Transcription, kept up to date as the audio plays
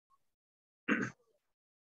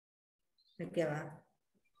Okay lah.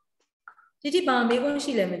 Jadi bang, me pun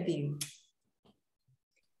sila mesti.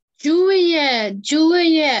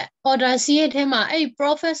 Juwe order siye thema ai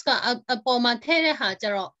profess ka apaw ma the de ha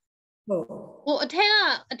jaro ho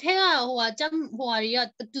atheka ho a jam ho a ri ya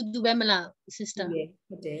tu be mala sister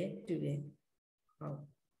ဟုတ်တယ်ဟုတ်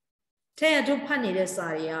ထဲရတို့ဖတ်နေတဲ့စာ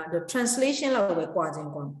တွေက translation လောက်ပဲကွာခြင်း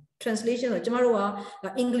ကွာ translation ဆိုကျမတို့က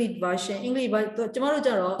English version ကျမတို့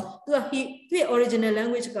ကြတော့သူက original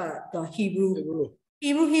language က Hebrew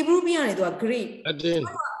ပြီးရတယ်သူက Greek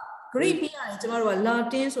ပြီးရတယ်ကျမတို့က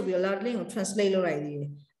Latin ဆိုပြီးတော့ Latin ကို translate လုပ်လိုက်သေးတယ်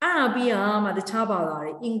အဲ့ဒါပြီးမှတခြားဘာသာ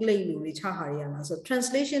တွေ English လိုတွေခြားဟာတွေရလားဆို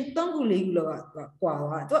translation 3ခု4ခုလောက်ကကွာ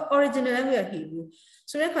သွားတယ်သူက original language က Hebrew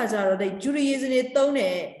ဆိုတဲ့ခါကျတော့ဒီ Judaism တွေသုံး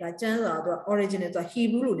တဲ့ဒါကျမ်းစာသူက original သူက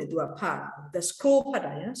Hebrew လိုနဲ့သူကဖတ်တာ the scroll ဖတ်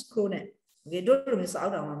တာနော် scroll နဲ့ဒီတို့လိုမျိုးစာအု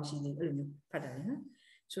ပ်တောင်မှမရှိသေးဘူးအဲ့လိုမျိုးဖတ်တာနော်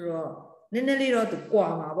ဆိုတော့နည်းနည်းလေးတော့သူကွာ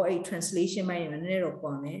မှာပေါ့အဲ့ translation ပိုင်းကနည်းနည်းတော့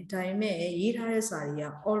ကွာမယ်ဒါပေမဲ့ရေးထားတဲ့စာတွေက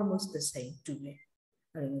almost the same တူတယ်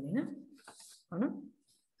အဲ့လိုမျိုးနော်ဟုတ်နော်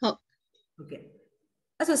ဟုတ်ကဲ့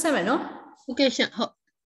အဲ့ဆိုဆက်မယ်နော်ဟုတ်ကဲ့ရှင်ဟုတ်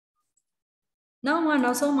နော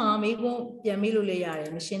က်ဆုံးမှာမိကုန်းပြန်မေးလို့လည်းရတ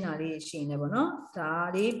ယ်မရှင်းတာလေးရှိနေပေါ့နော်ဒါ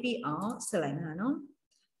လေးပြီးအောင်ဆက်လိုက်မှာနော်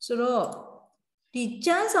ဆိုတော့ဒီကျ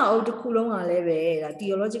မ်းစာအုပ်တစ်ခုလုံးကလည်းပဲဒါ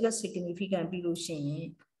theological significance ပြီးလို့ရှိရင်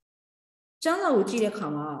ကျမ်းစာကိုကြည့်တဲ့အခါ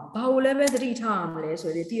မှာဘာလို့လဲပဲသတိထားရမလဲ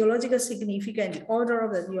ဆိုရင် theological significance the order of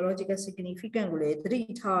the theological significance ကိုလည်းသတိ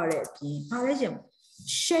ထားရတဲ့အပြင်ဘာလဲကျင်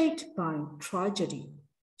shaped by tragedy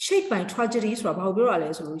ဆိုတာဘာလို့ပြောရလဲ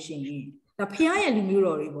ဆိုလို့ရှိရင်ဒါဖျားရဲ့လူမျိုး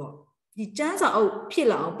တော်တွေပေါ့ဒီကျမ်းစာအုပ်ဖြစ်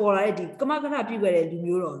လာအောင်ပေါ်လာတဲ့ဒီကမကထပြုခဲ့တဲ့လူ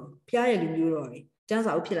မျိုးတော်ဖျားရဲ့လူမျိုးတော်တွေကျမ်း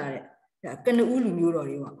စာအုပ်ဖြစ်လာတဲ့ဒါကနဦးလူမျိုးတော်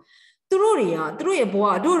တွေပေါ့သူတို့ရဲ့ဘဝ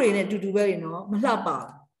တို့တွေနဲ့တူတူပဲနော်မလှပဘူး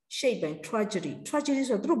shape by tragedy ဆို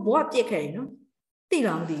တော့သူတို့ဘဝပြက်ခဲ့တယ်နော်သိ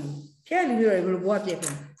လားမသိဘူးဖျားရဲ့လူမျိုးတော်တွေဘယ်လိုဘဝပြက်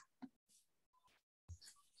ခဲ့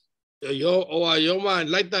ယောမ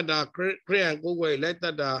လိုက်တတ်တာခရစ်ယာန်ကိုယ်ွယ်လိုက်တ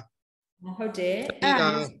တ်တာဟုတ်တယ်အဲ့ဒါ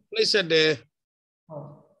နှိမ့်ဆက်တယ်ဟုတ်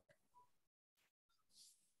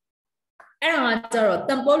အဲ့ဒါကျတော့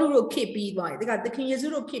တန်ပိုလူတို့ခေတ်ပြီးသွားတယ်ဒါကသခင်ယေရှု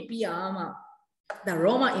တို့ခေတ်ပြီးအောင်မှဒါ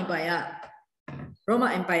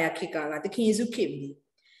Roman Empire ခေတ်ကသခင်ယေရှုခေတ်ပြီး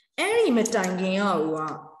အဲ့ဒီမတိုင်ခင်ကဟိုက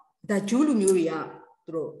ဒါဂျူးလူမျိုးတွေက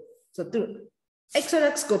သူတို့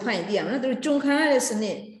Exodus ကိုဖိုင်ပြရမလားသူတို့ဂျုံခံရတဲ့စန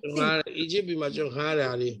စ်အီဂျစ်ပြည်မှာဂျုံခံရတာ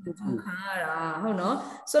လေဂျုံခံရတာဟုတ်နော်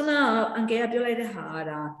ဆိုတော့အန်ကယ်ကပြောလိုက်တဲ့ဟာ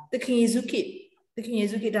ဒါသခင်ယေရှုခေတ်ဒါသခင်ယေ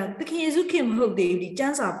ရှုခေတ်မဟုတ်သေးဘူးဒီကျ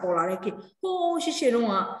မ်းစာပေါ်လာတဲ့ခေတ်ဟိုးရှေ့တုန်း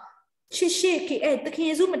ကရှေ့ခေတ်အဲ့သခင်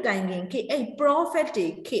ယေရှုမတိုင်ခင်ခေတ်အဲ့ prophet တွေ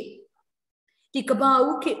ခေတ်ဒီကဘာ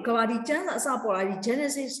ဦးခေတ်ကဘာဒီကျမ်းစာအစပေါ်လာဒီ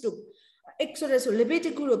Genesis တို့ Exodus ဆို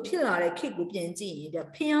Leviticus တို့ဖြစ်လာတဲ့ခေတ်ကိုပြန်ကြည့်ရင်ဒါ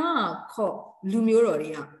ဖျားခေါ်လူမျိုးတော်တွေ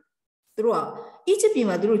ကသူတို့ကအီဂျစ်ပြည်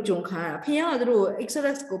မှာသူတို့ဂျုံခံရတာဖျားကသူတို့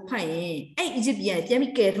Exodus ကိုဖတ်ရင်အဲ့အီဂျစ်ပြည်ကပြန်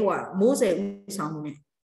ပြီးကယ်ထုတ်ရမိုးဆယ်ဦးဆောင်မှုနဲ့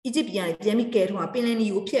အီဂျစ်ပြည်ကပြန်ပြီးကယ်ထုတ်ရပင်လယ်နီ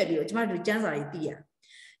ကိုဖျက်ပြီးတော့ကျမတို့ကျမ်းစာတွေသိရ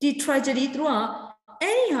ဒီ tragedy သူတို့က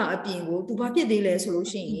အဲ့ဒီဟာအပြင်ကိုသူဘာဖြစ်သေးလဲဆိုလို့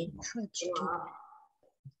ရှိရင်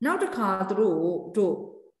နောက်တစ်ခါသူတို့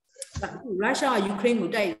ရုရှားကယူကရိန်းကို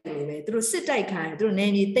တိုက်တယ်ပဲသူတို့စစ်တိုက်ခံတယ်သူတို့န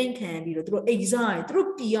ယ်မြေသိမ်းခံပြီးတော့သူတို့ exile သူတို့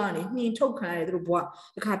ပြည်ကနေနှင်ထုတ်ခံရတယ်သူတို့ဘွား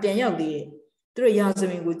တစ်ခါပြန်ရောက်သေးတယ်သူတို့ရာဇ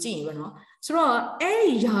ဝင်ကိုကြည့်ရင်ပေါ့နော်ဆိုတော့အဲ့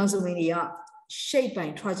ဒီရာဇဝင်တွေက shape by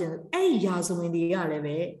tragedy အဲ့ဒီရာဇဝင်တွေကလည်း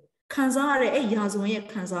ပဲခံစားရတဲ့အဲ့ရာဇဝင်ရဲ့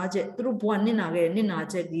ခံစားချက်သူတို့ဘွားနစ်နာခဲ့တဲ့နစ်နာ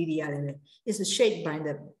ချက်ကြီးတွေရတယ်ပဲ is shaped by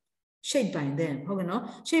them ဟုတ်ကဲ့နော်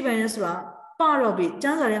shape by them ဆိုတာပါတော့ပြီကျ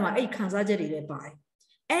မ်းစာထဲမှာအဲ့ခံစားချက်တွေလည်းပါတယ်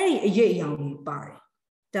အဲ့ဒီအရေးအယောင်တွေပါတယ်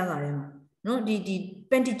ကျမ်းစာထဲမှာနော်ဒီ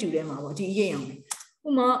Pentateuch ထဲမှာပေါ့ဒီအရေးအယောင်တွေ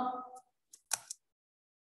ဥမာ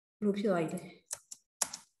ဘယ်လိုဖြစ်သွားပြီ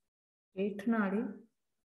လဲခဏလေး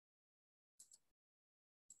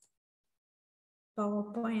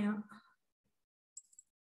PowerPoint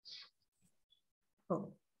ဟုတ်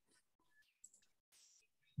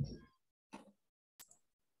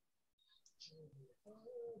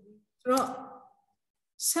ဆိုတော့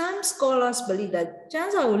some scholars believe that ကျ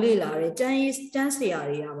မ်းစာကိုလေ့လာတဲ့ကျမ်းဆရာ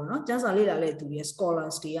တွေကပေါ့နော်ကျမ်းစာလေ့လာတဲ့သူတွေ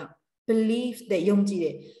scholars တွေက believe that ယုံကြည်တ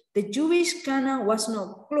ယ် the Jewish canon was not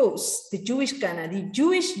close the Jewish canon the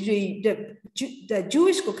Jewish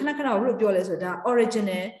ကိုခဏခဏဘယ်လိုပြောလဲဆိုတော့ဒါ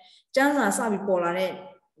original ကျမ်းစာစပြီးပေါ်လာတဲ့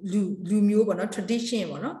လူမျိုးပေါ့နော် tradition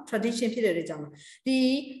ပေါ့နော် tradition ဖြစ်တဲ့ကြောင့်ဒီ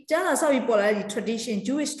ကျမ်းစာစပြီးပေါ်လာတဲ့ဒီ tradition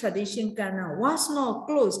Jewish tradition canon was not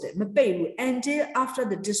closed မပိတ်ဘူး until after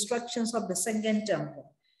the destructions of the second temple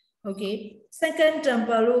okay second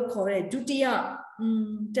temple လို့ခေါ်တဲ့ဒုတိယ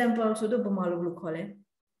temple ဆိုတော့ဘာမှလို့ခေါ်လဲ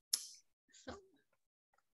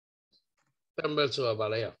temple ဆိုတာဘာ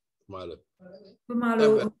လဲရဘာလို့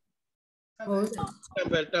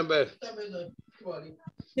temple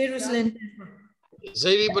Jerusalem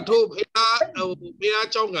ဇေဒီပထိုးဖျား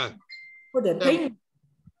ကျောင်းက ဟုတ်တယ်ဗိမ့်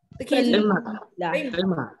တကယ်ကြီးလားဗိ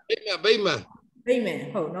မ့်မယ်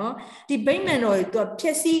ဟုတ်နော်ဒီဗိမ့်မယ်တော်ကြီးသူကဖြ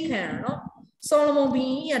ည့်ဆည်းခံနော်ဆောလမုန်ဘု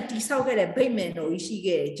ရင်ကြီးကတိဆောက်ခဲ့တဲ့ဗိမ့်မယ်တော်ကြီးရှိ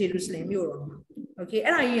ခဲ့တယ်ဂျေရုဆလင်မြို့တော်မှာโอเค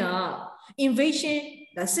အဲ့ဒါကြီးက invasion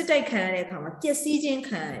ဒါစစ်တိုက်ခံရတဲ့အခါမှာပျက်စီးခြင်း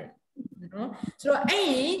ခံရတယ်နော်ဆိုတော့အဲ့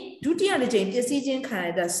ဒီဒုတိယတစ်ကြိမ်ပျက်စီးခြင်းခံရ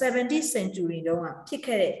တဲ့ 70th century တုန်းကဖြစ်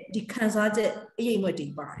ခဲ့တဲ့ဒီခံစားချက်အရေးအမွက်တွေ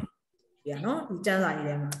ပါတယ်ဗျာနော်ဒီကျမ်းစာကြီး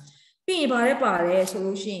ထဲမှာပြီးရင်ပါတယ်ဆို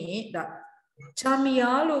လို့ရှိရင်ဒါချာမီယာ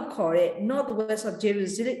လို့ခေါ်တဲ့ north west of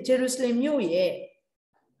Jerusalem မြို့ရဲ့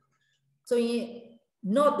ဆိုရင်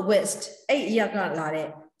north west အဲ့အရာကလာတဲ့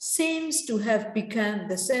seems to have become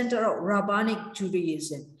the center of rabbinic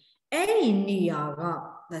Judaism အဲ့ဒီနေရာက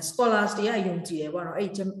scholars တွေကယုံကြည်တယ်ပေါ့နော်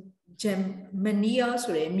အဲ့Germania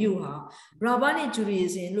ဆိုတဲ့မြို့ဟာ rabbinic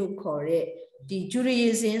Judaism လို့ခေါ်တဲ့ဒီ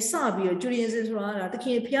Judaism စပြီးတော့ Judaism ဆိုတာတခ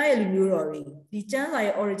င်ဖျားရဲ့လူမျိုးတော်တွေဒီကျမ်းစာ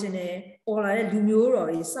ရဲ့ original ပေါ်လာတဲ့လူမျိုးတော်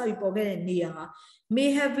တွေစပြီးပေါ်ခဲ့တဲ့နေရာ may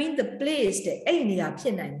have been the place တဲ့အဲ့နေရာဖြ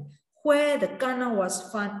စ်နိုင် where the canon was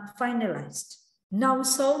finalized နောက်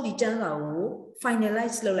ဆုံးဒီကျမ်းစာကို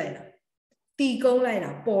finalize လုပ်လိုက်တာတီကုန်းလိုက်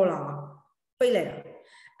တာပေါ်လာပိတ်လိုက်တာ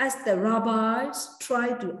as the rabbis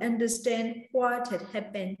tried to understand what had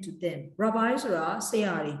happened to them rabbis ဆိုတာဆ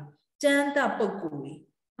ရာတွေကျမ်းသပုဂ္ဂိုလ်တွေ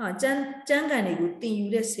ကျမ်းဂန်တွေကိုတင်ယူ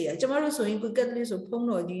တဲ့ဆရာကျမတို့ဆိုရင်ကိုကက်သလစ်ဆိုဖုန်း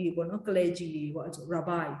တော်ကြီးတွေပေါ့နော်ကလေကြီးတွေပေါ့ဆို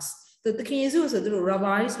rabbis တခင်ယေရှုဆိုသူတို့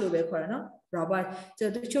rabbis လို့ပဲခေါ်တယ်နော် rabbi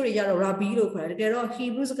တချို့တွေကြတော့ rabbi လို့ခေါ်တယ်တကယ်တော့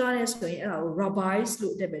Hebrew စကားနဲ့ဆိုရင်အဲ့ဒါကို rabbis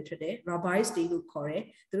လို့အဓိပ္ပာယ်ထွက်တယ် rabbis တွေလို့ခေါ်တယ်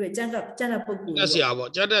သူတို့ကျမ်းတဲ့ပုဂ္ဂိုလ်ဆရာပေါ့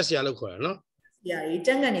ကျမ်းတဲ့ဆရာလို့ခေါ်တယ်နော်ဆရာကြီးကျ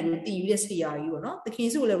မ်းဂန်တွေကိုတင်ယူတဲ့ဆရာကြီးပေါ့နော်တခင်ယေ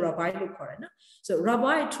ရှုလည်း rabbi လို့ခေါ်တယ်နော် so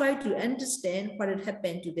rabbi tried to understand what had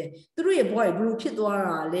happened to them သူတို့ရဲ့ဘဝဘလို့ဖြစ်သွား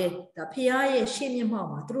တာလဲဒါဖခင်ရဲ့ရှင်းမြတ်မှာ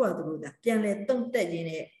သူတို့ကသူတို့ဒါပြန်လဲတုံ့တက်ရင်း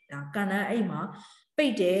နဲ့ဒါကဏ္ဍအဲ့မှာပိ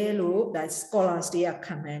တ်တယ်လို့ဒါ scholars တွေက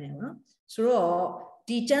ခံမှန်းတယ်နော်ဆိုတော့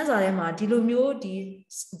ဒီကျမ်းစာထဲမှာဒီလိုမျိုးဒီ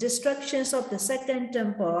destructions of the second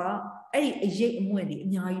temple အဲ့ဒီအရေးအမွင့်တွေအ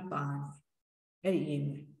များကြီးပါနေအဲ့ဒီအရေးအ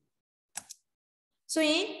မွင့်ဆို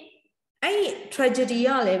ရင်အဲ့ဒီ tragedy က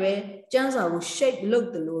လည်းပဲကျမ်းစာကို shape လုပ်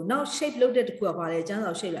တယ်လို့နောက် shape လုပ်တဲ့တခုကဘာလဲကျမ်း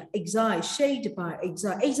စာ shape လား exile shaped by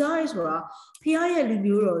exile ဆိုတာဖခင်ရဲ့လူ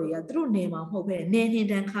မျိုးတော်တွေကသူတို့နေမှာမဟုတ်ဘဲနေနှင်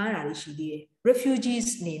တန်ခါရတာတွေရှိသေးတယ် refugees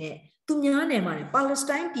အနေနဲ့သူများနေမှာပါလက်စ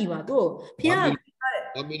တိုင်းပြည်မှာသူ့ဖခင်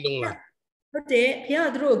ဘာမီလုံးလားဟုတ်တယ်ဖခင်က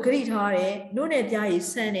သူတို့ကိုဂရိထားတယ်နို့နဲ့ပြားရည်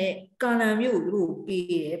ဆန်းတဲ့ကာနန်မြို့ကိုသူတို့ပေး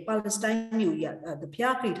တယ်ပါလက်စတိုင်းမြို့ကြီးကဖခ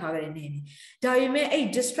င်ဂရိထားခဲ့တဲ့နေနေဒါပေမဲ့အဲ့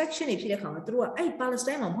distraction တွေဖြစ်တဲ့ခါမှာသူတို့ကအဲ့ပါလက်စ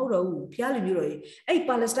တိုင်းမှာမဟုတ်တော့ဘူးဖခင်လူမျိုးတော်ကြီးအဲ့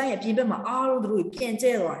ပါလက်စတိုင်းရဲ့ပြင်ဘက်မှာအားလုံးသူတို့ပြန်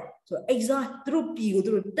ကျဲသွားတယ်ဆိုတော့ exile သူတို့ပြည်ကိုသူ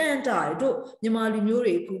တို့တန်းတာတယ်တို့မြန်မာလူမျိုး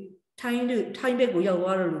တွေအခုထိုင်းဘက်ကိုရောက်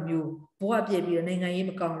သွားတဲ့လူမျိုးဘဝပြည့်ပြီးတော့နိုင်ငံရေး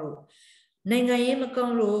မကောင်းလို့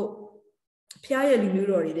ဖျားရဲ့လူမျိုး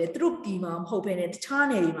တော်တွေလည်းသူတို့ပြည်မှာမဟုတ်ဘဲနဲ့တခြား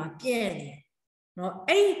နယ်တွေမှာပြန့်နေเนาะ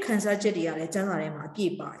အဲ့ဒီခံစားချက်တွေကလည်းကျမ်းစာထဲမှာအပြ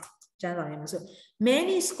ည့်ပါတယ်ကျမ်းစာထဲမှာဆို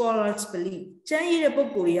many scholars believe ကျမ်းရေးတဲ့ပု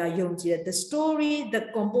ဂ္ဂိုလ်တွေကယုံကြည်တဲ့ the story that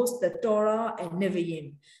composed the Torah and Lwin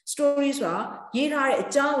story ဆိုတာရေးထားတဲ့အ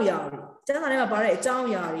ကြောင်းအရာတွေကျမ်းစာထဲမှာပါတဲ့အကြောင်း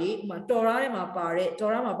အရာတွေဥပမာ Torah ထဲမှာပါတဲ့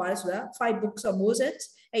Torah မှာပါတဲ့ဆိုတာ 5 books of Moses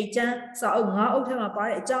အဲ့ကျမ်းစာအုပ်5အုပ်ထဲမှာပါ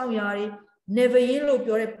တဲ့အကြောင်းအရာတွေnever လို့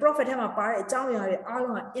ပြောတဲ့ prophet ထဲမှာပါတဲ့အကြောင်းအရာတွေအား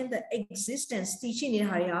လုံးက in the existence တည်ရှိနေ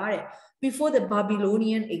တာတွေဟာတဲ့ before the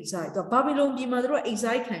Babylonian exile သူ Babylon ပြည်မှာသူတို့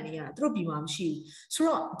exile ခံနေရသူတို့ပြည်မှာမရှိဘူးဆို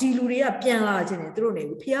တော့ဒီလူတွေကပြန်လာခြင်းတယ်သူတို့နေ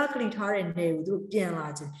ကိုဖျားကလေးထားတဲ့နေကိုသူတို့ပြန်လာ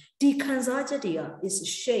ခြင်းဒီခံစားချက်တွေက is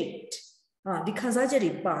shaped ဒီခံစားချက်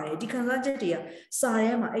တွေပါတယ်ဒီခံစားချက်တွေကစာ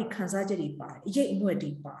ထဲမှာအဲ့ခံစားချက်တွေပါတယ်အရေးအမွက်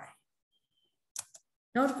တွေပါတယ်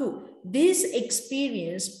နောက်တစ်ခု this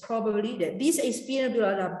experience probably that this experience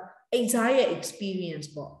ပြောတာexile experience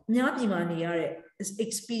ပေါ့အများပြည်မှာနေရတဲ့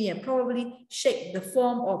experience probably shape the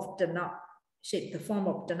form of Tanakh ဆို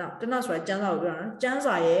တာကျမ်းစာကိုပြောတာနော်ကျမ်း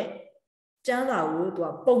စာကိုသူက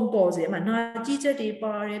ပုံပေါ်စေအမှနာကြည့်ချက်တွေ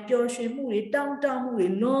ပါတယ်ပျော်ရွှင်မှုတွေတောင်းတမှုတွေ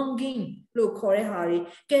longing လို့ခေါ်တဲ့ဟာတွေ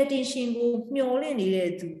ကယ်တင်ရှင်ကိုမျှော်လင့်နေတဲ့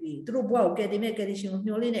သူတွေသူတို့ဘဝကိုကယ်တင်ရှင်ကို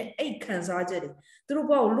မျှော်လင့်တဲ့အဲ့ခံစားချက်တွေသူတို့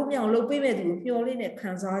ဘဝကိုလွတ်မြောက်လုပ်ပေးမဲ့သူကိုမျှော်လင့်တဲ့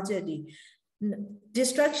ခံစားချက်တွေ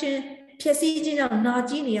distractionဖြစ်စီခြင်းကြောင့်နာ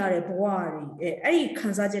ကြည့်နေရတဲ့ဘဝတွေအဲ့ဒီခံ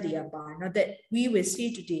စားချက်တွေကပါ not that we will see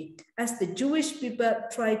today as the Jewish people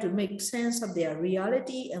try to make sense of their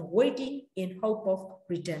reality and waiting in hope of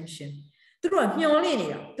redemption သူတို့ကမျှော်လင့်နေ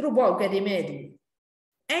တာသူတို့ဘဝကိုကယ်တင်မဲ့သူ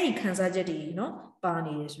အဲ့ဒီခံစားချက်တွေနော်ပါ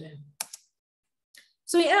နေတယ်ဆိုရင်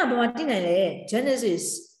အဲ့ဒါဘာမှသိနိုင်လဲ Genesis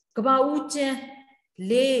ကဘာဦးကျမ်း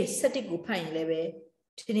4:7ကိုဖတ်ရင်လည်းပဲ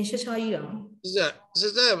ထင်ရှားရှားကြီးတော့စ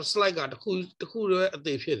စ် slide ကတခုလည်းအ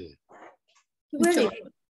သေးဖြစ်တယ်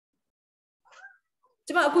ကျ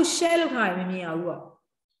မအခု share လုပ်ထားရင်မမြင်ရဘူးပေါ့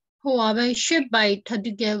ဟိုပါပဲ ship by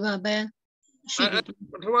 30 ကပဲ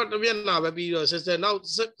ပထမတစ်မျက်နှာပဲပြီးတော့ဆက်နောက်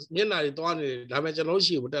မျက်နှာတွေသွားနေတယ်ဒါပေမဲ့ကျွန်တော်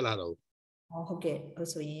ရှိဘူးတက်လာတော့ဟုတ်ကဲ့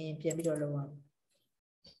ဆိုရင်ပြန်ပြီးတော့လုပ်အောင်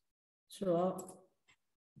ဆိုတော့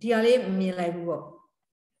ဒီဟာလေးမြင်လိုက်ဘူးပေါ့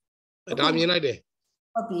ဒါမြင်လိုက်တယ်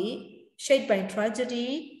ဟုတ်ပြီ shaped by tragedy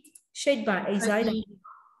shaped by anxiety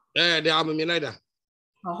ဒါမမြင်လိုက်တာ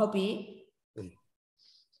ဟုတ်ပြီ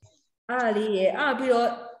အားလေးရဲ့အားပြီးတော့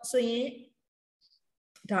ဆိုရင်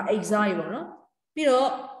ဒါ anxiety ပေါ့နော်ပြီးတော့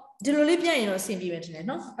ဒီလိုလေးပြန်ရင်တော့အဆင်ပြေမယ်ထင်တယ်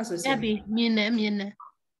နော်အဲ့ဆိုဆက်ပြီးမြင်တယ်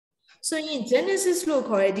ဆိုရင် Genesis လို့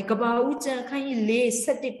ခေါ်တဲ့ဒီကဘာဦးကျမ်းအခန်းကြီး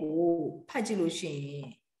4:7ကိုဖတ်ကြည့်လို့ရှိရင်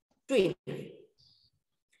တွေ့တယ်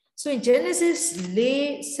ဆိုရင် Genesis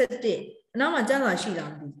 4:7အနောက်မှာကျမ်းစာရှိ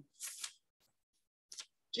လားမသိဘူး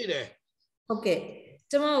ရှိတယ်ဟုတ်ကဲ့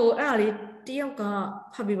ကျွန်မကိုအဲ့ဒါလေးတယောက်က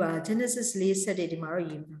ဖတ်ပြပါ Genesis 4:7ဒီမှာတော့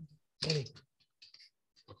ရေးမှာ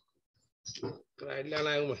လိုက်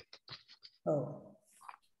လိုက်အောင်မယ်ဟုတ်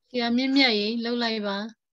ဒီအမြင့်မြတ်ရေးလှုပ်လိုက်ပါ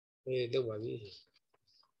လှုပ်ပါပြီ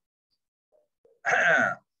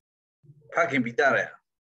ဖခင်ပြီးတာလေ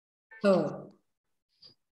ဟုတ်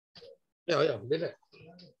ရောက်လက်လက်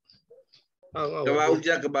ကဘာဦးကြ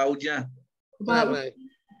ခ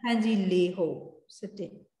န်းကြီး4ဟုတ်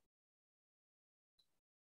7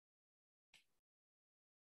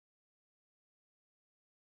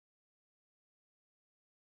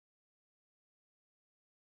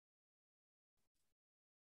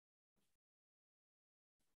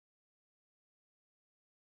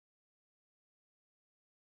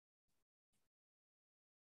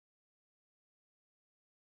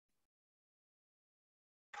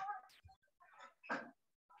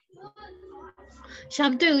ရှာ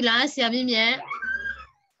မတွေ့ဘူးလားဆရာမြင့်မြတ်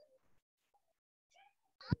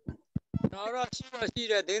တော့ရှိ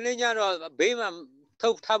တယ်ဒင်းလေးညတော့ဘေးမှာထု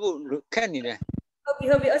တ်ထားဖို့ခက်နေတယ်ဟုတ်ပြီ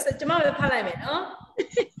အဲ့ဆိုကျွန်မပဲဖတ်လိုက်မယ်နော်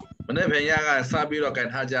မနေ့ဖရကစပြီးတော့ကန်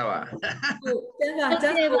ထားကြပါကျန်း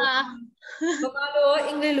စာပါဗမာလိုရောအ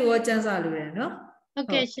င်္ဂလိပ်လိုရောကျန်းစာလိုတယ်နော်ဟုတ်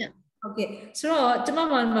ကဲ့ရှင်ဟုတ်ကဲ့ဆိုတော့ကျွန်မ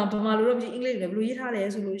မှာဗမာလိုတော့မရှိအင်္ဂလိပ်လိုဘယ်လိုရေးထားလဲ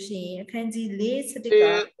ဆိုလို့ရှိရင်အခန်းကြီး4:7က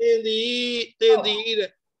တင်သည်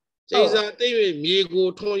တဲ့စိတ်စာတိတ်၍မြေကို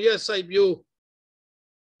ထွန်ရက်စိုက်ပျိုး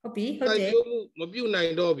ဟုတ်ပြီဟုတ်တယ်မပြုတ်နို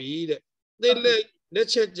င်တော့ပြီတဲ့သင်လက်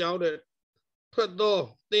ချက်ကြောင့်တဲ့ထွက်သော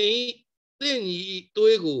သင်ညီ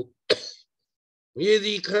သွေးကိုမြေ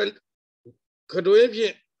စီခတွင်းဖြ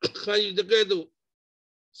င့်ခံယူတဲ့ကဲ့သို့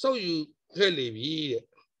စောက်ယူခဲ့လေပြီတဲ့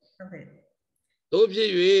ဟုတ်ကဲ့တို့ဖြစ်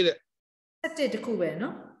၍တဲ့7တခုပဲ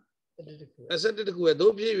နော်7တခုပဲ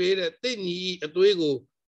တို့ဖြစ်၍တဲ့သင်ညီအသွေးကို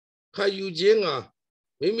ခံယူခြင်းက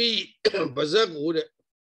မိမိပါဇက်ကိုတဲ့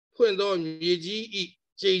ဖွင့်သောမြေကြီးဤ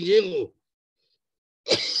ချိန်ချင်းကို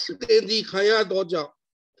တင်ဒီခါရတော့ကြောင့်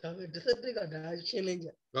ဒါပဲ17ကဒါရှင်းလင်းကြ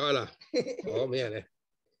ဟုတ်လားဟောမရနဲ့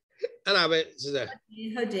အဲ့ဒါပဲစစ်စစ်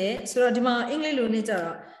ဟုတ်တယ်ဆိုတော့ဒီမှာအင်္ဂလိပ်လိုနဲ့ကြ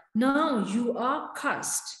တော့ now you are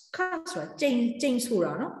cast ဆိုတာကျိန်ဆို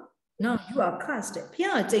တာနော် now you are cast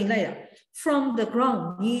ဖျားကျိန်လိုက်တာ from the ground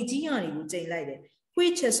မြေကြီးကနေကိုကျိန်လိုက်တယ်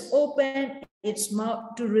which has opened its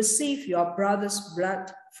mouth to receive your brother's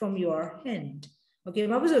blood from your hand okay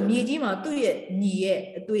ဘာဖြစ်လို့မြေကြီးမှာသူ့ရဲ့ညီရဲ့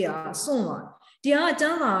အတွေ့အဆွန့်သွားဒီဟာကျ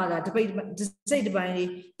မ်းစာကတပိတ်စိတ်တစ်ပိုင်းလေး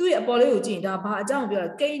သူ့ရဲ့အပေါ်လေးကိုကြည့်ဒါဘာအကြောင်းပြောတာ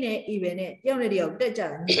ကိန်းနဲ့အေဘယ်နဲ့တယောက်နဲ့တယောက်တက်ကြတ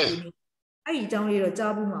ယ်ညီကိုအဲ့ဒီအကြောင်းလေးတော့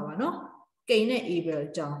ကြားဘူးမှာပါနော်ကိန်းနဲ့အေဘယ်အ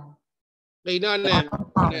ကြောင်းကိန်းနဲ့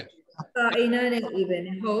အိနာနဲ့အေဘယ်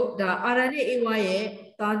နဲ့ဟုတ်ဒါအာရနဲ့အေဝါရဲ့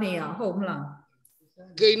သားနေရဟုတ်မလား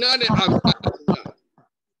ကိန်းနဲ့အာ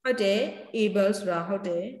ဟုတ်တယ်အေဘယ်ဆိုတာဟုတ်တ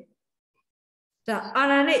ယ်ဒါအာ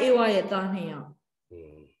ရနဲ့အေဝါရဲ့သားနေရ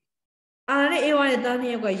အာနဲ့အေဝါရဲ့သားနှ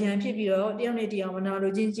စ်ယောက်ကရန်ဖြစ်ပြီးတော့တယောက်နဲ့တယောက်မနာ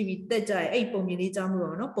လိုချင်းကြည့်ပြီးတက်ကြရဲ့အဲ့ပုံပြင်လေးကြားမှု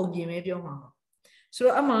ပါနော်ပုံပြင်ပဲပြောမှာဆို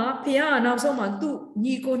တော့အမှဖះကနောက်ဆုံးမှာသူ့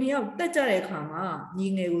ညီကိုနှစ်ယောက်တက်ကြတဲ့အခါမှာညီ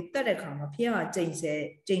ငယ်ကိုတက်တဲ့အခါမှာဖះကကျိန်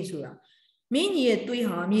ဆိုတာမင်းညီရဲ့သွေး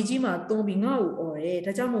ဟာမြေကြီးမှာသုံးပြီးငါ့ကိုអော်တယ်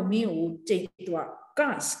ဒါကြောင့်မို့မင်းကိုကျိန်သူက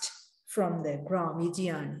cast from the ground မြေကြီး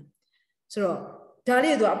ကနေဆိုတော့ဒါ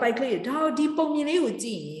လေးတော့အပိုက်ကလေးဒါဒီပုံပြင်လေးကိုကြ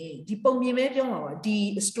ည့်ရင်ဒီပုံပြင်ပဲပြောမှာပါဒီ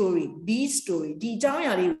story ဒီအကြောင်းအ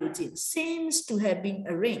ရာလေးကိုကြည့် seems to have been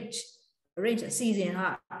arranged အစီအစဉ်ဟာ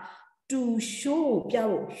to show ပြ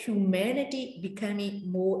ဖို့ humanity becoming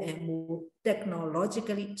more and more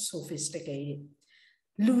technologically sophisticated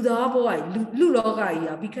လူသားဘဝလူလောကကြီးက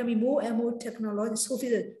becoming more and more technologically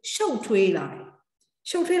sophisticated ရှုပ်ထွေးလာတဲ့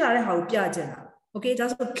ဟာကိုပြကြတာ okay ဒါ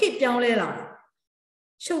ဆိုခေတ်ပြောင်းလဲလာတယ်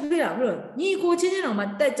ရှုပ်ပြတာဘလို့ညီကိုချင်းချင်းတော်မှာ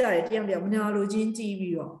တက်ကြတယ်တယောက်မနာလိုချင်းကြည့်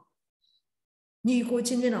ပြီးတော့ညီကို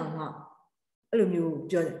ချင်းချင်းတော်မှာအဲ့လိုမျိုး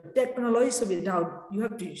ပြောတယ် technology ဆိုပြီးတော့ you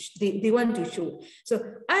have to they want to show so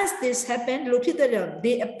as this happened လို့ဖြစ်တဲ့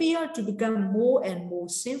they appear to become more and more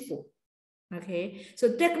sinful Okay,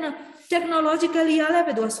 so technologically,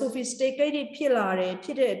 sophisticated pillar,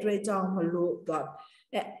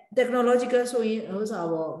 technological so in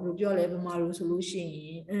our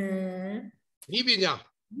solution.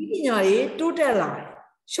 Total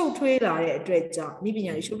show trailer, dread job,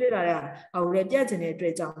 Nibia, show trailer, our red judge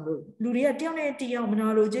dread job, Luria Diane,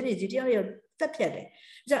 Monolo,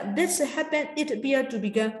 this happened, it appeared to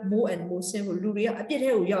become more and more simple. Luria, I did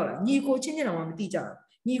have Nico changing on teacher.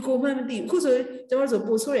 Nico Mamdi, who's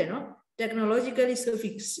also technologically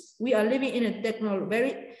sophisticated. We are living in a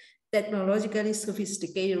very technologically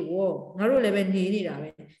sophisticated world. Not only when needed,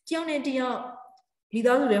 Tiana, he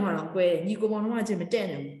doesn't remember where Nico Monma Jim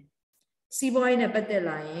Seaboy in a better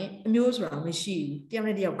line, amuse round machine,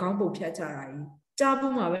 Tiana of Combo Piatai,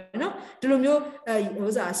 Jabuma, no, Tulumio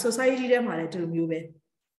was a society them at Tulumio.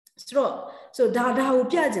 So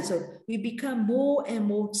we become more and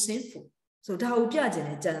more sinful. So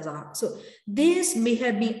this may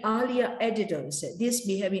have been earlier editors.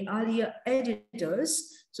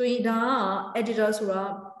 So in the editors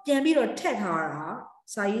can be a tech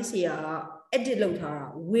edit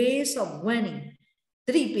ways of winning.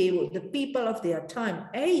 The people of their time,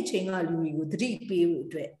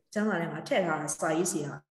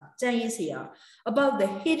 about the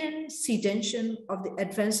hidden sedation of the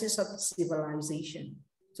advances of civilization.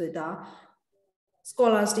 So the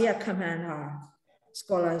scholars they command her.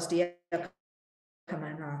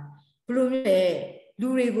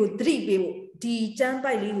 The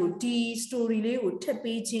Jambai Liu, the story Liu,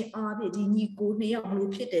 Tapaging Abi, the Nico, Nia Blue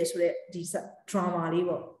Pites, this drama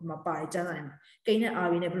Liu, Mapai Jana, Kaina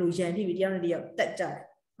Abi, a blue jandy with Yanadi of that jar,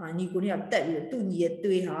 and Nico have that with 2 years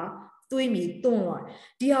to her, 2 me, don't.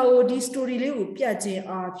 The story Liu, Piaget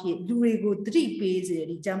Abi, Lurigo 3 pages,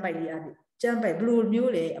 the Jambai Blue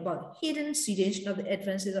Mule about hidden sedation of the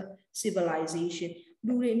advances of civilization.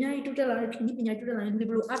 Blue night to the line, keeping to the line,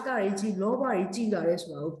 blue Akaji, lower as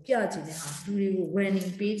well, Piaget, blue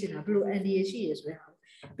winning page in a blue NDAC as well.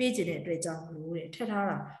 Page in it, blue,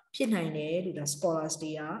 Tatara, Pinine to the scholars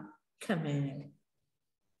they are commanded.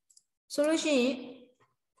 Solution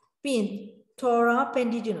being Torah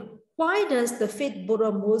Pentateuch. Why does the fifth book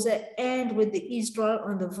of Moses end with the Israel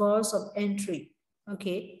on the verse of entry?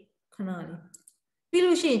 Okay, Kanali.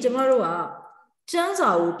 Pilushi, tomorrow. Chance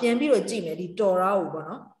out, Piambiro Jimmy, the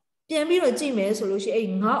Torah, Piambiro Jimmy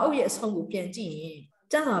solution, now yes, home will Pianji.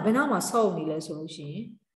 Jana Benama saw me less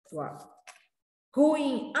solution. What?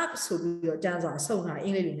 Going absolutely, Janza, so high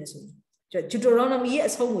English. Deuteronomy,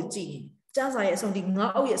 yes, home with Jimmy. Janza, yes, something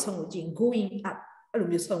now, yes, home with Jim, going up,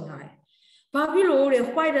 so high. Babylon,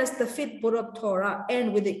 why does the fifth book of Torah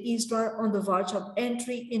end with the Israel on the verge of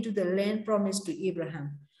entry into the land promised to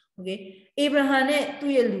Abraham? Okay, Abraham, 2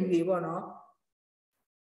 years ago,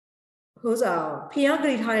 who's our Pia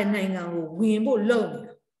great high Nango, Wimbo loan.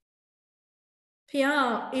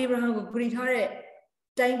 Pia Abraham great high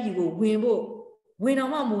time you go, Wimbo, when a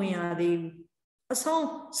mamma, a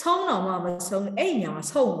song, no mamma, song, a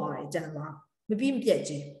song, Jama, maybe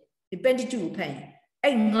Piaget, the Pentateuch pain.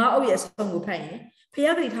 A now, yes, song will pay.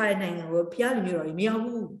 Pia great high Nango, Pia Miro,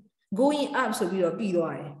 Miahu, going up so we are be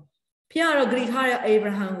Pia great higher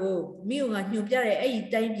Abraham go, Miu New Pierre,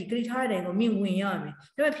 8 times great higher than me win army.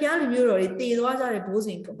 The Pia Muro, they was a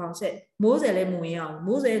posing about set, Moses Lemuya,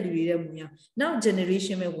 Moses Lemuya. Now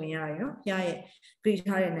generation may win, yeah, great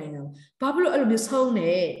higher name. Pablo Albus Hone,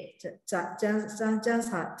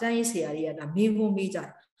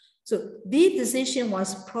 so the decision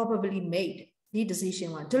was probably made. The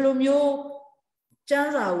decision was Tolomeo.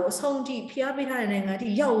 Janza was home deep, Pia behind and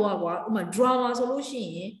Yawa, drama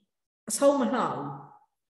solution. So now,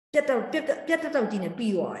 get out in a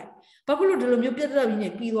PY. Pablo de Lumio get out in a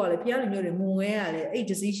PY, Piano Moe, a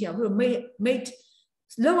decision, made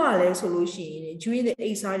lower solution during the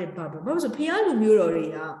 8-sided problem. But was a piano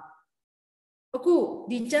mural. Okay,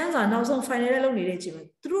 the chance are now some final relation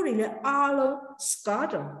through the Arlo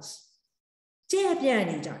scatters.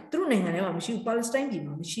 Pianija, through Nangamshu,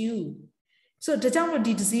 Palestine, so the time of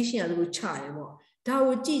the decision of the child.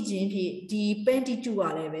 Tao Ji the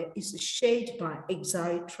Pentateuch is shaped by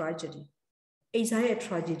exile tragedy. Exile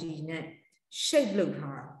tragedy ne shaped look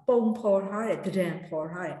her, bone pour her, grand pour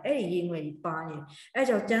her, a way by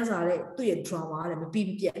as of Janzale, do a drama and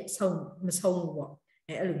be yet some work.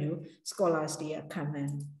 Scholars dear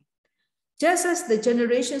comment. Just as the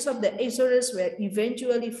generations of the Exodus were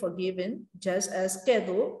eventually forgiven, just as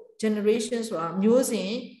Kedo generations were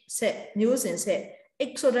musing said.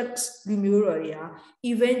 Exodus Limuria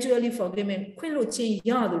eventually forgiven. Quillucci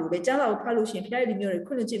Yadu, the Jala Palucci, Pierre Limura,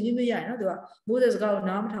 Quillucci Mimuya, Moses got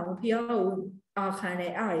Nam Town, Piao,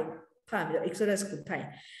 Arcane, ဖတ်ပြီးတော့ Exodus ကိုထိုင်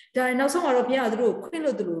ဒါနောက်ဆုံးမှာတော့ဘုရားတို့ခွင့်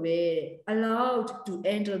လို့တူလို့ပဲ allowed to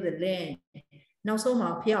enter the land နောက်ဆုံးမှာ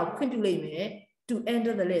ဘုရားခွင့်ပြုလိုက်မယ် to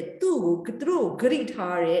enter the land သူ့ကိုသူတို့ဂရိ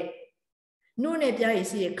ထားတဲ့နို့နဲ့ပြားရည်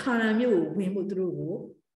စီရဲ့ခါနာမျိုးကိုဝင်ဖို့သူတို့ကို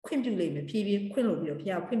ခွင့်ပြုလိုက်မယ်ဖြည်းဖြည်းခွင့်လို့ပြီးတော့ဘု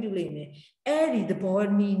ရားခွင့်ပြုလိုက်မယ်အဲ့ဒီသဘော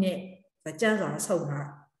နည်းနဲ့ကျမ်းစာဆုံးတာ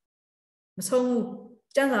မဆုံးဘူး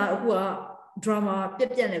ကျမ်းစာအခုက drama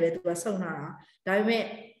ပြက်နေပဲသူကဆုံးတာဒါပေမဲ့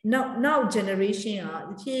now generation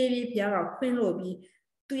ကဖြည်းဖြည်းဘုရားကခွင့်လို့ပြီး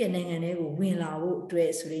သူ့ရဲ့နိုင်ငံတွေကိုဝင်လာဖို့အတွ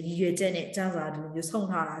က်ဆိုရည်ရွယ်ချက်နဲ့ကျမ်းစာဒီလိုမျိုးဆုံး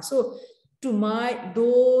ထားတာ so to my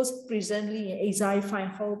those presently in exile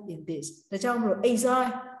find hope in this ဒါကြောင့်မလို့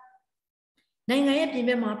exile နိုင်ငံရဲ့ပြင်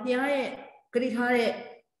ပမှာဘုရားရဲ့ဂရိထားတဲ့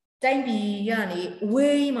တိုင်းပြည်ကနေ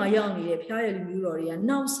ဝေးမှာရောက်နေတဲ့ဘုရားရဲ့လူမျိုးတော်တွေက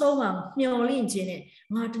နောက်ဆုံးမှာမျှော်လင့်ခြင်းနဲ့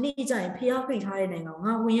ငါတနေ့ကျရင်ဘုရားဖိတ်ထားတဲ့နိုင်ငံကို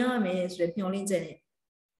ငါဝင်ရမယ်ဆိုတဲ့မျှော်လင့်ချက်နဲ့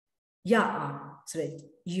ရအောင်ဆိုတဲ့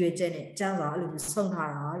ရွေချက်နဲ့ကျမ်းစာအဲ့လိုမျိုးဆုံး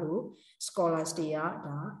ထားတာလို့ scholars တွေက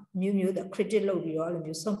ဒါမျိုး critic လုပ်ပြီးတော့အဲ့လို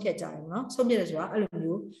မျိုးဆုံးဖြတ်ကြတယ်နော်ဆုံးဖြတ်တယ်ဆိုတာအဲ့လို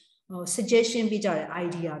မျိုးsuggestion ပေးကြတယ်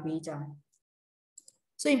idea ပေးကြတယ်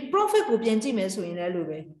ဆိုရင် prophet ကိုပြန်ကြည့်မယ်ဆိုရင်လည်းအဲ့လို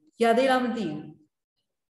ပဲရသေးလားမသိဘူး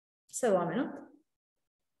ဆက်သွားမယ်နော်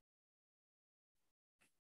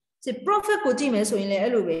ဒီ prophet ကိုကြည့်မယ်ဆိုရင်လည်း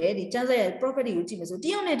အဲ့လိုပဲဒီကျမ်းစာရဲ့ prophet တွေကိုကြည့်မယ်ဆိုတ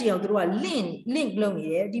ယောက်နဲ့တယောက်တို့က link လုပ်နေ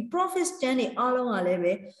တယ်ဒီ prophet ကျမ်းတွေအားလုံးကလည်း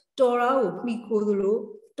ပဲ Torah ကိုမှီခိုသလို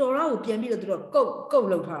Torah ကိုပြန်ပြီးတော့တို့ကုတ်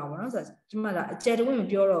လုပ်ထားတာပေါ့နော်ဆိုတော့ကျွန်မကအကျယ်တဝင့်မ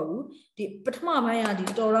ပြောတော့ဘူးဒီပထမပိုင်းကဒီ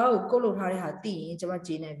Torah ကိုကုတ်လုပ်ထားတဲ့ဟာသိရင်ကျွန်မ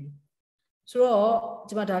ကျေနပ်ပြီဆိုတော့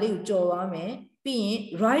ကျွန်မဒါလေးကိုကြော်သွားမယ်ပြီးရင်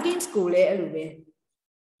writings ကိုလည်းအဲ့လိုပဲ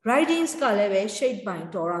writings ကလည်းပဲ shaped by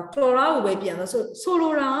Torah ကိုပဲပြန်တော့ဆို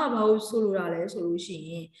လိုတာကဘာလို့ဆိုလိုတာလဲဆိုလို့ရှိ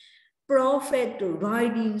ရင် prophet တို့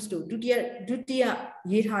writings တို့ဒုတိယ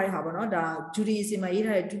ရေးထားတဲ့ဟာပေါ့နော်ဒါ Judaism မှာရေး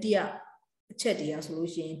ထားတဲ့ဒုတိယအချက်တရားဆို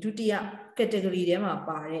လို့ရှိရင်ဒုတိယ category ထဲမှာ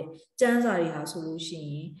ပါတဲ့ကျမ်းစာတွေဟာဆိုလို့ရှိ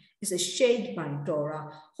ရင် is a shaped by Torah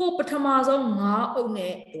ဟိုပထမဆုံး9အုပ်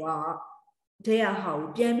နဲ့ဟိုတဲ့ဟာကို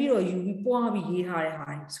ပြန်ပြီးတော့ယူပြီးပွားပြီးရေးထားတဲ့ဟာ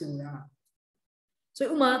ဆိုတာဆို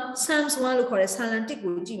ဥမာ Psalms 1လို့ခေါ်တဲ့ Psalm 1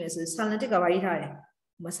ကိုကြည့်မယ်ဆိုရင် Psalm 1ကဘာရေးထားလဲဥ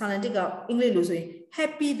မာ Psalm 1ကအင်္ဂလိပ်လိုဆိုရင်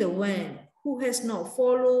Happy the one who has not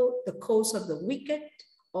followed the course of the wicked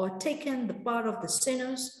or taken the part of the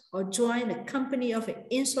sinners or joined the company of an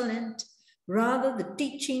insolent rather the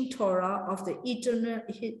teaching Torah of the eternal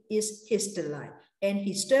is his delight and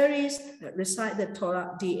he studies recite the Torah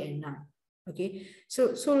day and night okay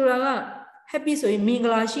so la happy ဆိုရင်မင်္ဂ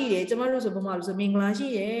လာရှိတယ်ကျမတို့ဆိုဘာမှလို့ဆိုမင်္ဂလာရှိ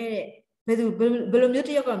တယ်ဘယ်လိုမျိုးတ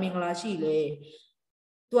စ်ယောက်ကမင်္ဂလာရှိလဲ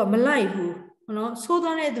သူကမလိုက်ဘူးနော်ဆိုး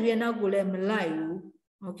သွားတဲ့သူရဲ့နောက်ကိုလည်းမလိုက်ဘူး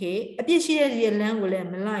โอเคအပြစ်ရှိတဲ့သူရဲ့လမ်းကိုလည်း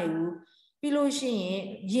မလိုက်ဘူးပြီးလို့ရှိ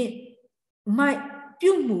ရင်မိုက်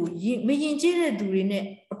ပြုတ်မှုမရင်ကျေးတဲ့သူတွေနဲ့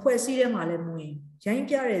အဖွဲ့အစည်းထဲမှာလည်းမဝင်ရိုင်း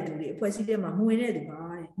ပြတဲ့သူတွေအဖွဲ့အစည်းထဲမှာမဝင်တဲ့သူပါ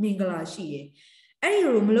တဲ့မင်္ဂလာရှိရဲ့အဲ့ဒီ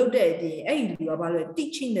လိုမလုပ်တဲ့အပြင်အဲ့ဒီလူကဘာလဲ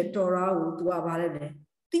teaching the Torah ကိုသူကဘာလဲလဲ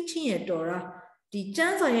teaching ရဲ့ Torah ဒီကျ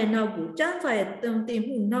မ်းစာရဲ့နောက်ကိုကျမ်းစာရဲ့တင်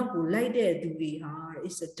မှုနောက်ကိုလိုက်တဲ့သူတွေဟာ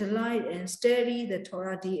is a delight and study the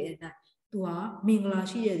Torah day and night သူဟာမင်္ဂလာ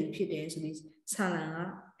ရှိတဲ့သူဖြစ်တယ်ဆိုပြီးဆာလံက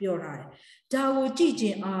ပြောထားတယ်ဒါကိုကြည့်ခြ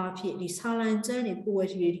င်းအားဖြင့်ဒီဆာလံကျမ်းတွေ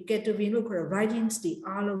poetry တွေ Ketuvim လို့ခေါ်တဲ့ writings တွေ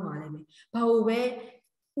အားလုံးပါလည်းဘာလို့ပဲ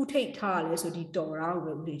ဥထိတ်ထားလဲဆိုဒီ Torah ကို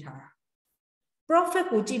ပဲဥထိတ်ထားတာ prophet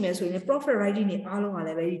ကိုကြည့်မယ်ဆိုရင် prophet writing တွေအားလုံးကလ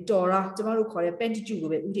ည်းပဲဒီ Torah ကျမတို့ခေါ်တဲ့ Pentateuch ကို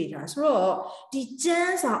ပဲဥထိတ်ထားဆိုတော့ဒီကျ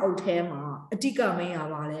မ်းစာအုပ်ထဲမှာအဓိကမင်းရ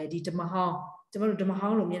ပါလဲဒီဓမ္မဟောင်းကျမတို့ဓမ္မဟော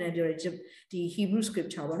င်းလို့မြင်နေပြောတဲ့ဒီ Hebrew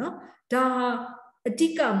scripture ပေါ့နော်ဒါအဓိ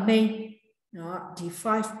ကမင်းနော်ဒီ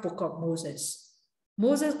 5 book of Moses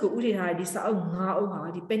ကိုဥထိတ်ထားတဲ့ဒီစာအုပ်9အုပ်ဟာ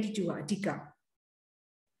ဒီ Pentateuch ဟာအဓိက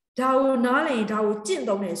ဒါကိုနားလည်ဒါကိုကျင့်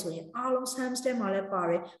သုံးနေဆိုရင်အားလုံး Psalms ထဲမှာလည်းပါ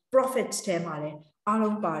တယ် Prophets ထဲမှာလည်းအား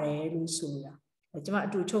လုံးပါတယ်လို့ဆိုတာကျွန်မအ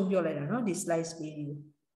တူချုံပြောလိုက်တာနော်ဒီ slides လေး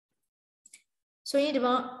ဆိုရင်ဒီ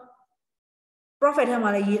မှာ prophet ထဲမှာ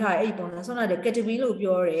လည်းရေးထားတဲ့အဲ့ဒီပုံစံဆုံးတဲ့ category လို့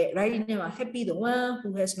ပြောရဲ writing ထဲမှာ happy the one who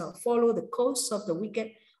has not followed the course of the wicked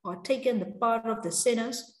or taken the part of the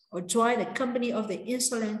sinners or joined the company of the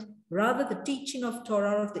insolent rather the teaching of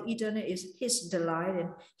Torah of the eternal is his delight and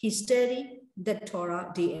he study that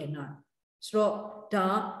Torah day and night so ဒါ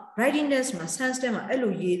writing ထဲမှာ sense ထဲမှာအဲ့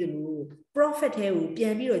လိုရေးတယ်လို့ prophet ထဲကိုပြ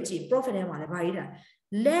န်ပြီးတော့ကြည့် prophet ထဲမှာလည်းဗာရေးတာ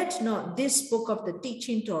let not this book of the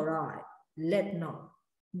teaching Torah let not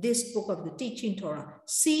this book of the teaching Torah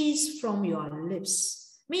cease from your lips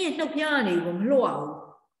မင်းရဲ့နှုတ်ဖျားကနေကိုမလွတ်အောင်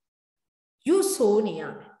ယူဆိုနေရ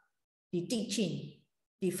မယ်ဒီ teaching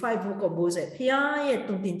ဒီ 5 book of Moses ဖျားရဲ့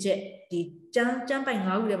တုံတင်ချက်ဒီကျမ်းပိုင်9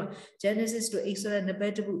ခုထဲမှာ Genesis to Exodus နဲ့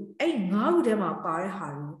Pentateuch အဲ့9ခုထဲမှာပါတဲ့ဟာ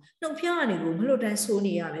ကိုနှုတ်ဖျားကနေကိုမလွတ်တိုင်းဆို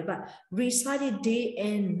နေရမယ် but recite it day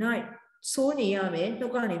and night so niyame no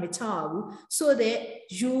ka ne chawu so that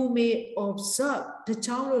you may observe the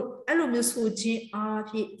chang alo so jin a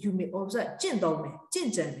phi you may observe jin daw me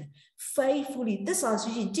jin jan me faithfully this as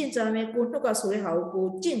you jin jan me ko no ka so re ha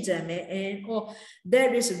ko jin jan me and or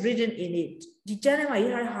there is written in it di jan ma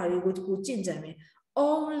yi ha ko jin jan me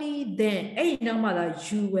only then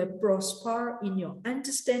you will prosper in your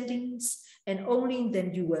understandings and only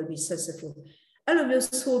then you will be successful.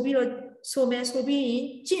 So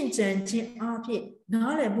be jin jan jin a phi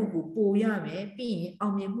na le bu ko po ya me pi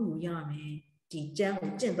aung myin mu ya me di jan ko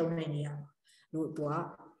jin tong ne ni ya lo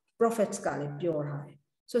twa prophets ka le pyo tha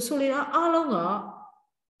so so le a long ga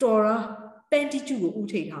Torah Pentateuch ko u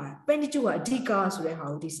thai tha Pentateuch ka adhika so le ha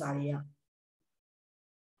ko di sa ri ya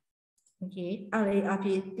okay ale a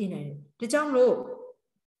phi ti nai de jang lo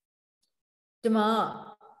dima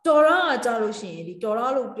Torah ka ja lo shin di Torah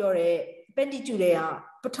lo pyo de Pentateuch le ya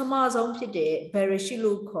pathama song phit de Bereshit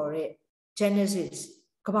lo khaw de Genesis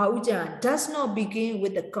Kaba Ujan does not begin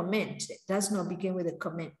with a comment. Does not begin with a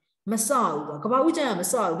comment. Masau. Kaba Ujan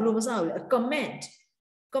Masau. Blue Masau. A comment.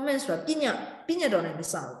 Comments from Pinya don't have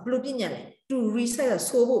Masau. Blue Pinya. To recite a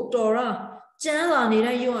sobo Torah. Jala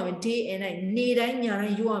Nida you are day and I need I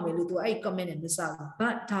you are to I comment in Masau.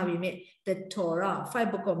 But Tabi made the Torah.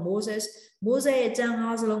 5 book of Moses. Moses Jang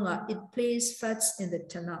has longer. It plays facts in the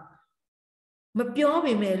Tanakh. မပြော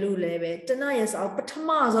ပေမဲ့လို့လည်းပဲတဏှရဲ့စာပထမ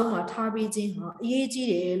ဆုံးမှာထားပြီးခြင်းဟာအရေးကြီး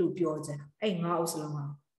တယ်လို့ပြောကြတယ်အဲ့ငါးအုပ်စလုံးဟာ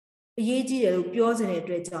အရေးကြီးတယ်လို့ပြောစတဲ့အ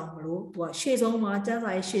တွက်ကြောင့်မလို့သူကရှေ့ဆုံးမှာကျမ်း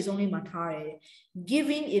စာရဲ့ရှေ့ဆုံးလေးမှာထားတယ်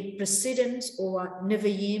giving it precedence over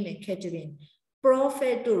Nevi'im and Ketuvim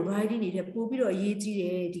prophet တို့ writing တွေပို့ပြီးတော့အရေးကြီးတ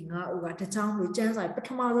ယ်ဒီငါးအုပ်ကတကြောင်လို့ကျမ်းစာပထ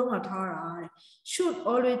မဆုံးမှာထားတာတဲ့ should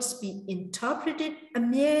always be interpreted အ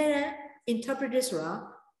မြဲတမ်း interpreted ဆိုတာ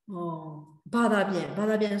ဘာသာပြန်ဆို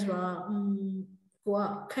တာကိုက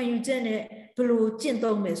ခံယူချက်နဲ့ဘယ်လိုကျင့်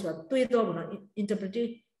သုံးမယ်ဆိုတာတွေးတော့ဘောနော်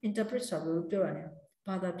interpret ဆိုတာဘယ်လိုပြောရလဲ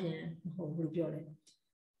ဘာသာပြန်မဟုတ်ဘူးလို့ပြောတယ်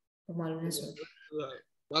ဘာမှလို့လဲဆို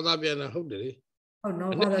ဘာသာပြန်တာဟုတ်တယ်လေဟုတ်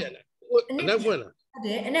နော်ဘာသာအနက်ဖွင့်လားဟုတ်တ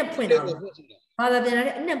ယ်အနက်ဖွင့်တာဘာသာပြန်တာလ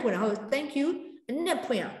ည်းအနက်ဖွင့်တာဟုတ် thank you အနက်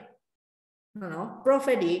ဖွင့်ရနော်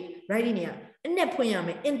prophet တွေ writing တွေကအနက်ဖွင့်ရမ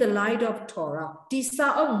ယ် in the light of Torah ဒီစာ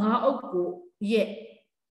အုပ်ငါးအုပ်ကိုရဲ့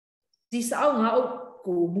ဒီစာအုပ်ငါးအုပ်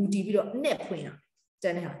ကိုမူတည်ပြီးတော့အနက်ဖွင့်ရ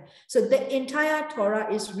So the entire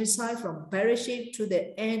Torah is recite from Bereshit to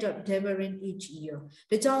the end of Devarim each year.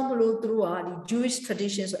 The Jamalo through the Jewish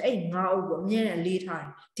traditions, a now near late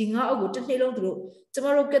time. Tinga to Halo through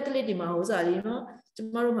tomorrow Catholic Mahosarino,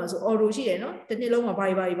 tomorrow has Oroshi, no? The Niloma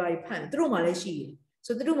by pan through Malashi.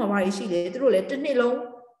 So the Ruma Marishi, through let the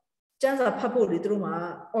Nilo, Jansa Papo, the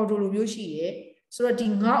Ruma, Oroshi, so that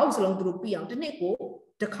Tinga also long through Piam, the Neko,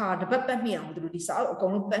 the car, the Pepamiam, through the South,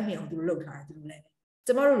 or Pamiam through look high through left.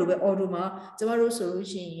 Tomorrow will be Oduma, tomorrow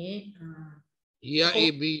solution. Yeah, A,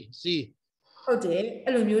 B, C. Okay,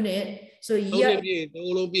 aluminium. So, yeah,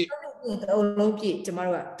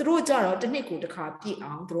 tomorrow. Through Jaro, the Nico, the car,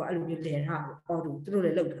 through aluminium, or through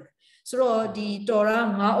the look. So, the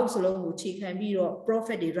Torah, also, which can be your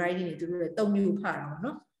prophet writing it through the Tomu Paro,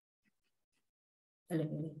 no?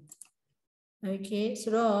 Okay,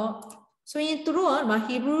 so in Torah, my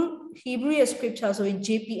Hebrew scripture, so in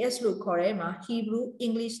GPS look correct, my Hebrew,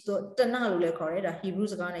 English, Tana look correct,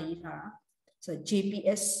 Hebrews are gonna eat her. So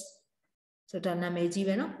GPS, so Tana may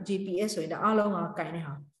GPS, so in the Along kind of.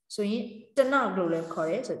 So in Tana look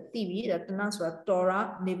correct, so TV, the Tana swap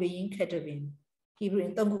Torah, Nevi'im, Ketuvim. Hebrew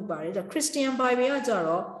in Tangu Bari, the Christian Bible,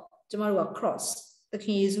 Jaro, Jamaru cross, the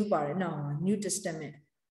King Yesu Bari, now New Testament.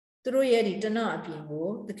 Through ye Tana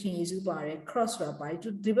appeal, the King Yesu Bari, cross rabbi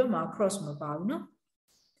to Dibama cross Mabau.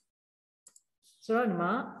 So,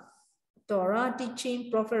 Torah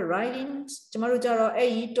teaching, prophet writings,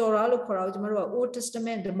 Jamarujaro, Torah, Lokora, Old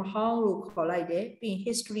Testament, the Mahal, Kolide, being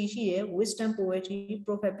history here, wisdom, poetry,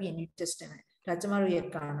 prophet, being New Testament. That's Maria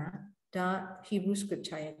Gana, the Hebrew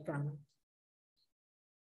scripture Gana.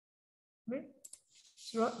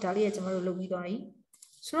 So, Dalia Jamaru Lwin.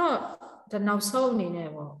 So, the now so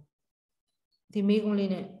never. The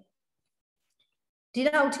Meguline.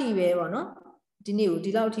 Did out TV or no? The new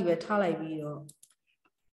did out TV Talai video.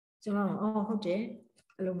 Oh, okay.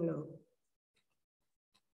 Hello.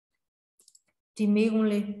 The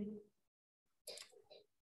Megule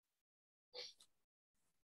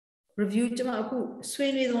review Jamaku,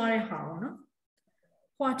 swing with one how, no?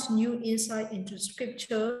 What new insight into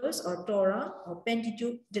scriptures or Torah or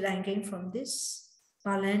Pentateuch did I gain from this?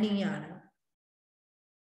 Balaniana.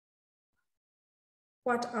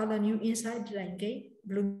 What other new insight did I gain?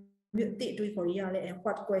 And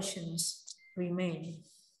what questions remain?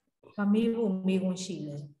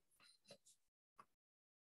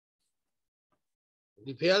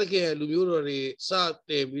 ဒီဘုရားသခင်ရဲ့လူမျိုးတော်တွေစ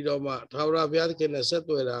တင်ပြီးတော့မှထာဝရဘုရားသခင်နဲ့ဆက်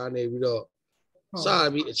သွယ်တာနေပြီးတော့စ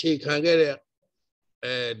ပြီးအခြေခံခဲ့တဲ့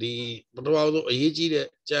ဒီပထမဆုံးအရေးကြီးတဲ့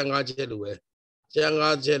ကျမ်း5ချက်လိုပဲကျမ်း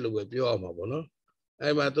5ချက်လိုပဲပြောရမှာပေါ့နော်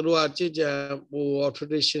အဲ့မှာသူတို့ကကြည်ကြံပို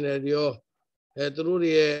traditional တွေရောသူတို့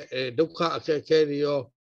ရဲ့ဒုက္ခအခက်အခဲတွေရော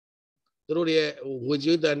သူတို့ရဲ့ငွေ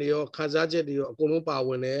ကြေးတန်တွေရောခံစားချက်တွေရောအကုန်လုံးပါဝ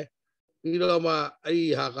င်တယ်ပြီးတော့မှအဲ့ဒီ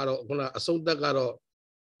ဟာကတော့ခုနအဆုံးသက်ကတော့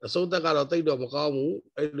တိတ်တော့မကောင်းဘူး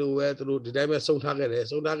အဲ့လိုပဲသူတို့ဒီတိုင်းပဲဆုံးထားခဲ့တယ်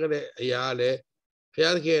ဆုံးထားခဲ့တဲ့အရာကလည်းဘု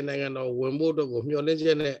ရားသခင်နိုင်ငံတော်ဝင်ဖို့အတွက်ကိုမျှော်လင့်ချ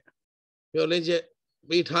က်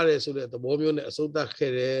ပေးထားတယ်ဆိုတဲ့သဘောမျိုးနဲ့အဆုံးသတ်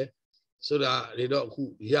ခဲ့တယ်ဆိုတာတွေတော့အခု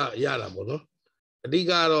ရတာပေါ့နော်အဓိ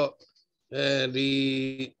ကတော့ဒီ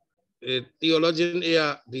theologian အရာ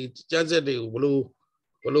ဒီကျမ်းဆက်တွေကိုဘ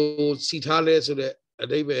လို့စီထားလဲဆိုတဲ့အ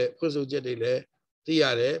ဓိပ္ပာယ်ဖွင့်ဆိုချက်တွေလည်းသိရ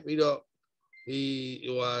တယ်ပြီးတော့ဒီ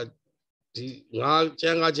ဒီကျ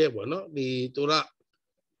မ်း5ချက်ပေါ့နော်ဒီတိုရ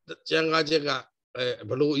ကျမ်း5ချက်က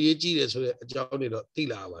ဘလို့အရေးကြီးတယ်ဆိုတဲ့အကြောင်းတွေတော့သိ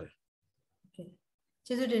လာပါတယ်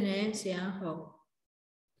ကျေးဇူးတင်တယ်ဆရာဟုတ်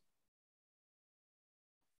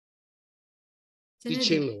ဒီချ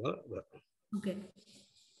င်းလို့ဟုတ်ကဲ့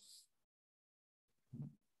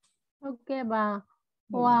ဟုတ်ကဲ့ပါ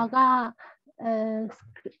ဟိုက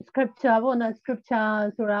scripture ပေါ့နော် scripture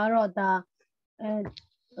ဆိုတာတော့ဒါ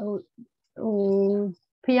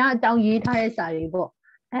ဖျားအကြောင်းရေးထားတဲ့စာတွေပေါ့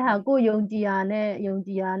အဲ့ဟာကိုယုံကြည်ရာ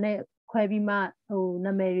နဲ့ခွဲပြီးမှ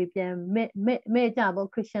နာမည်တွေပြန်မဲ့ကြပေါ့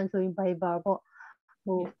Christian ဆိုရင် Bible ပေါ့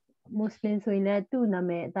Muslim ဆိုရင်လည်းသူ့နာမ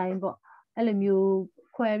ည်အတိုင်းပေါ့အဲ့လိုမျိုး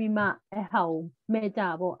ခွဲပြီးမှအဲ့ဟာကိုမဲ့ကြ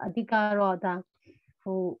ပေါ့အဓိကတော့ဒါ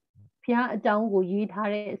ဖျားအကြောင်းကိုရေးထား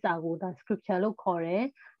တဲ့အစာကိုဒါ scripture လို့ခေါ်တယ်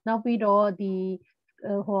နောက်ပြီးတော့ဒီ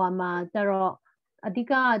မှာကျတော့အဓိ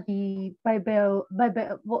ကဒီ Bible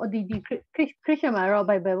ဒီ Christian မှာတော့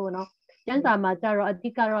Bible ပေါ့နော်ကျမ်းစာမှာကျတော့အဓိ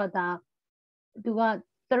ကတော့ဒါသူက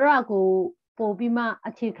တရကိုပို့ပြီးမှ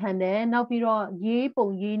အခြေခံတယ်နောက်ပြီးတော့ရေးပုံ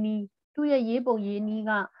ရေးနည်းသူ့ရဲ့ရေးပုံရေးနည်း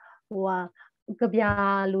ကကဗျာ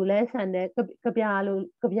လိုလဲဆန်တယ်ကဗျာလို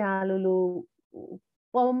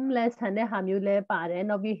ပုံလဲဆန်တဲ့ဟာမျိုးလဲပါတယ်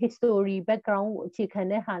နောက်ပြီး history background ကိုအခြေခံ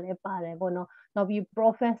တဲ့ဟာလဲပါတယ်ပေါ့နော်နောက်ပြီး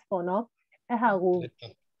prophet ပေါ့နော်အဲ့ဟာကို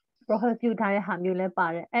prophet ပြုထားတဲ့ဟာမျိုးလဲပါ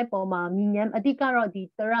တယ်အဲ့ပေါ်မှာမြင်အဓိကတော့ဒီ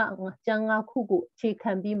တရကျမ်း5ခုကိုအခြေ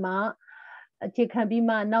ခံပြီးမှ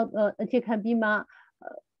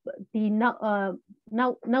ဒီ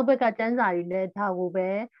နောက်ဘက်ကကျမ်းစာတွေနဲ့ဒါကိုပဲ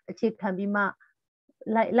အခြေခံပြီးမှ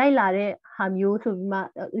လိုက်လာတဲ့ဟာမျိုးဆိုပြီးမှ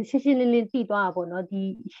ရှင်းလင်းသိသွားတာပေါ့နော်ဒီ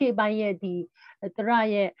ရှေ့ပိုင်းရဲ့ဒီတရ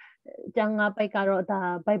ရဲ့ကျမ်း5ပိုက်ကတော့ဒါ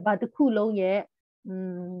Bible တစ်ခုလုံးရဲ့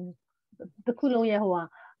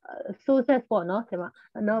sources ပေါ့နော်ဒီမှာ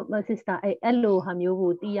နော် sister အဲ့လိုဟာမျိုး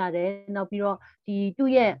ကိုသိရတယ်နောက်ပြီးတော့ဒီ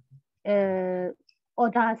သူ့ရဲ့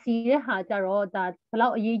order စီတဲ့ဟာကြတော့ဒါဘလော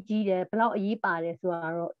က်အရေးကြီးတယ်ဘလောက်အရေးပါတယ်ဆိုတာ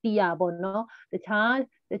တော့သိရပါတော့နော်တခြား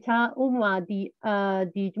ဥပမာဒီ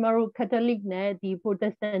ကျမတို့ Catholic နဲ့ဒီ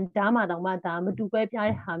Protestant ကြားမှာတောင်မှဒါမတူပဲပြ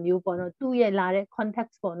တဲ့ဟာမျိုးပေါ့နော်သူ့ရဲ့လာတဲ့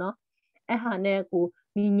context ပေါ့နော်အဲ့ဟာနဲ့ကို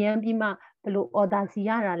မြင်ညမ်းပြီးမှဘယ်လို order စီရ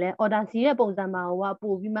တာလဲ order စီရဲ့ပုံစံမှာ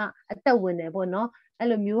ပို့ပြီးမှအသက်ဝင်တယ်ပေါ့နော်အဲ့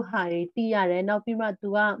လိုမျိုးဟာတွေသိရတယ်နောက်ပြီးမှသူ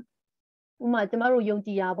ကဥပမာကျမတို့ယုံကြ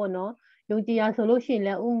ည်ရပေါ့နော်ယုံကြည်ရဆိုလို့ရှိရင်လ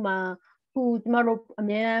ည်းဥပမာခုကျမတို့အ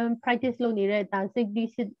များ practice လုပ်နေတဲ့ဒါစိတ်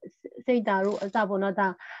ဓာတ်တို့အစပေါ့နော်ဒါ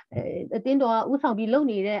အတင်းတော်ကဥဆောင်ပြီးလုပ်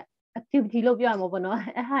နေတဲ့ activity လို့ပြောရမှာပေါ့နော်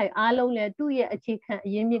အဲ့ဟာအားလုံးလည်းသူ့ရဲ့အခြေခံအ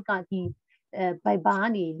ရင်းမြစ်ကဒီBible က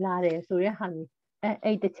နေလာတယ်ဆိုတဲ့ဟာမျိုး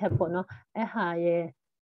အဲ့တစ်ချက်ပေါ့နော်အဲ့ဟာရဲ့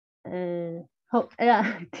ဟုတ်အဲ့ဒါ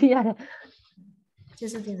သိရတယ်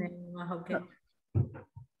ကျေးဇူးတင်တယ်ဟုတ်ကဲ့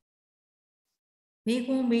မိ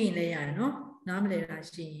ကုန်းမေးရင်လည်းရတယ်နော်နားမလည်တာ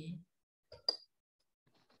ရှိရင်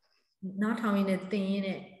နားထောင်ရင်းနဲ့သင်ရင်း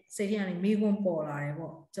နဲ့စိတ်ထဲကနေမိကုန်းပေါ်လာတယ်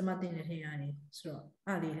ပေါ့ကျမသင်တဲ့ထဲကနေဆိုတော့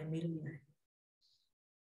အဲ့လေးလည်းမေးလို့ရတယ်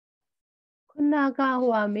ခုနက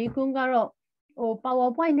မိကုန်းကတော့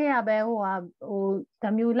PowerPoint ထဲကပဲဒါ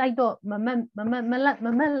မျိုးလိုက်တော့မမ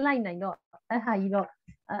တ်လိုက်နိုင်တော့အဲ့ဟာကြီးတော့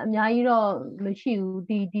အများကြီးတော့မရှိဘူး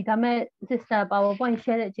ဒီဒါမဲ့ sister PowerPoint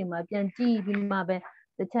share တဲ့အချိန်မှာပြန်ကြည့်ပြီးမှပဲ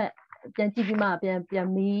တစ်ချက်ပြန်ကြည့်ပြီးမှပြန်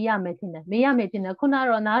မေးရမယ်ထင်တယ်ခုနက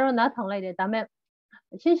တော့နားထောင်လိုက်တယ်ဒါမဲ့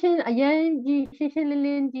ရှင်းအရင်ကြီးရှင်းလ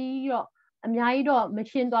င်းကြီးတော့အများကြီးတော့မ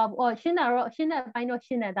ရှင်းသွားဘူးရှင်းတဲ့အပိုင်းတော့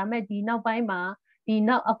ရှင်းတယ်ဒါမဲ့ဒီနောက်ပိုင်းမှာဒီ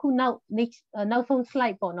အခုနောက်ဆုံး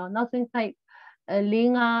slide ပေါ့နော်နောက်ဆုံး slide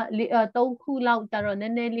 3ခုလောက်ကျတော့န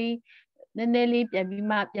ည်းနည်းလေးပြန်ပြီး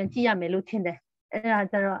မှပြန်ကြည့်ရမယ်လို့ထင်တယ်အဲ့ဒါ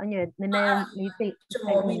ကျတော့နည်းနည်းလေးသိ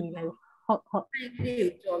ဟုတ်အဲ့ဒီကို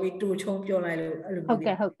ကြော်ပြီးတူချုံပြောလိုက်လို့အဲ့လိုဟုတ်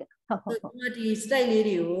ကဲ့ဒီ slide လေး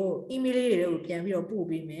တွေကို email လေးတွေကိုပြန်ပြီးတော့ပို့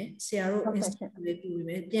ပေးမယ်ဆရာတို့ Instagram လေးပို့ပေး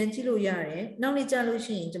မယ်ပြန်ကြည့်လို့ရတယ်နောက်နေ့ကြာလို့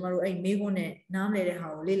ရှိရင်ကျမတို့အဲ့မေးခွန်းနဲ့နားမလဲတဲ့ဟာ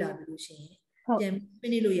ကိုလေ့လာပြီးလို့ရှိရင် ပြန်ပြ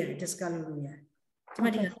နေလို့ရတယ် discuss လုပ်လို့ရတယ်ဒီ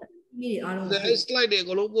မှာဒီကမိတွေအားလုံး slide တွေအ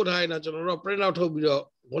ကုန်လုံးပို့ထားရင်တော့ကျွန်တော်တို့ print out ထုတ်ပြီးတော့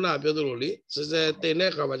ခုနပြောသလိုလေစစ်စစ်တင်တဲ့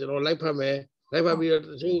အခါမှာကျွန်တော်လိုက်ဖတ်မယ်လိုက်ဖတ်ပြီးတော့တ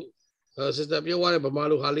ချို့စစ်စစ်ပြောသွားတဲ့ဗမာ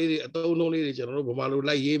လိုဟာလေးတွေအသုံးအနှုန်းလေးတွေကျွန်တော်တို့ဗမာလို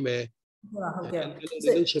လိုက်ရေးမယ်ဟုတ်ကဲ့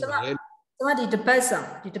ကျွန်မဒီ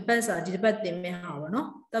debate တင်မဲ့ဟာပေါ့နော်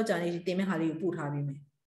တောက်ကြနေဒီတင်မဲ့ဟာလေးကိုပို့ထားပေးမယ်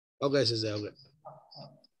ဟုတ်ကဲ့စစ်စစ်ဟုတ်ကဲ့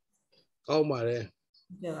ကောင်းပါတယ်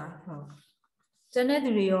ဟုတ်ကဲ့ပါဟုတ်ကျန်တဲ့သူ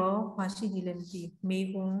တွေရောမရှိသေးလည်းမသိမေး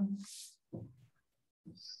ခွန်း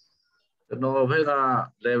ကျွန်တော်ဘက်က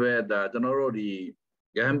လည်းပဲဒါကျွန်တော်တို့ဒီ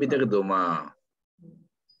ရဟန်းပိတကတော်မှာ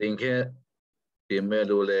သင်ခဲ့တင်မဲ့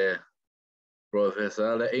လို့လေ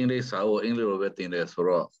professor လည်းအင်္ဂလိပ်စာကိုအင်္ဂလိပ်လိုပဲတင်တယ်ဆို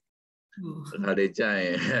တော့ဒါတွေကြာရ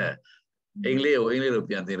င်အင်္ဂလိပ်ကိုအင်္ဂလိပ်လို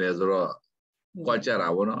ပြန်တင်တယ်ဆိုတော့ကြွားကြတာ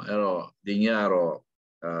ဗောနော်အဲ့တော့ဒီညကတော့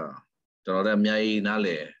ကျွန်တော်လည်းအများကြီးနား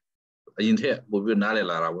လေအရင်ထက်ပိုပြီးနားလေ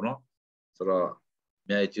လာတာဗောနော်ဆိုတော့အ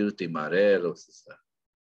များကြီးကျေးဇူးတင်ပါတယ်လို့ sister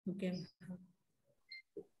ဟုတ်ကဲ့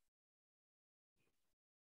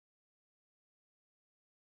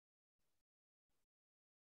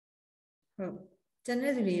ဟုတ်ကျန်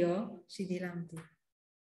တဲ့သူတွေရောရှိသေးလားမသိ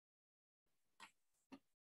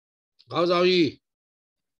ခေါင်းဆောင်ကြီး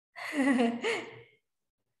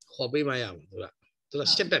ခေါ်ပေးမရဘူးသူက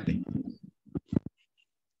ရှက်တတ်တယ်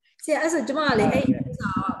ဆရာအဲ့ဆိုကျမကလေအဲ့ဥ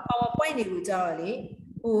စား PowerPoint တွေကိုကြားရလေ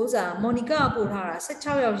ဟိုဥစား Monica ပို့ထားတာ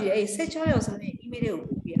16ယောက်ရှိတယ်အဲ့16ယောက်ဆိုရင် email တွေကို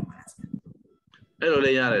ပို့ပြရမှာလားဆရာအဲ့လို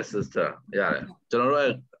လေးရတယ် sister ရတယ်ကျွန်တော်တို့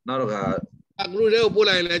နောက်တော့က group လေးကိုပို့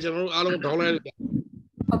လိုက်ရင်လည်းကျွန်တော်တို့အားလုံး download လုပ်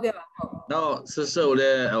ဟုတ်ကဲ့ပါဟုတ်နောက် sister ကိုလ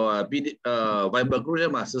ည်းဟိုViber group ထဲ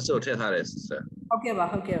မှာ sister ကိုထည့်ထားတယ် sister ဟုတ်ကဲ့ပါ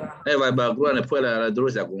အဲ့ Viber group နဲ့ဖွဲ့လာတယ်သူ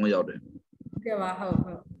တို့ဆရာကုန်းရောက်တယ်ဟုတ်ကဲ့ပါဟုတ်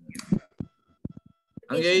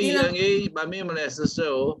အငယ်ဗမေးမလဲ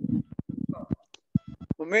sister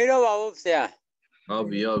ကိုမမေးတော့ပါဘူးဆရာဟုတ်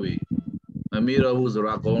ပြီမမေးတော့ဘူးဆို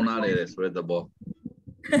တာကောင်းလာတယ်ဆိုတဲ့သဘော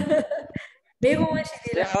မေးဖို့ရှိ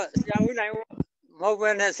သေးတယ်ဆရာဦးနိုင်မဟုတ်ဘဲ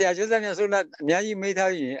နဲ့ဆရာကျိုးဆက်မြတ်ဆိုတော့အများကြီးမေး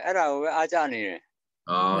ထားရင်အဲ့ဒါကိုပဲအားကြနေတယ်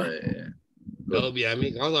ဟုတ်ဗျာမိ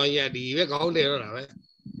ခေါင်းဆောင်ကြီးကဒီပဲခေါင်းတယ်တော့တာပဲ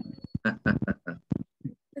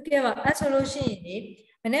ဟုတ်ကဲ့ပါအဲ့ဆိုလို့ရှိရင်ဒီ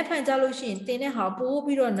မနေ့ဖန်ကြလို့ရှိရင်တင်တဲ့ဟာပိုး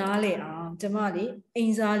ပြီးတော့နားလေအောင်ကျမလေးအိ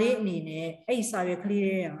မ်စာလေးအနေနဲ့အဲ့စာရွက်ကလေး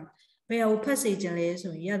တွေကဘယ်ဟာကိုဖတ်စေချင်လဲ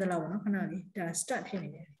ဆိုရင်ရသလားဗောနော်ခဏလေးဒါ start ဖြစ်နေ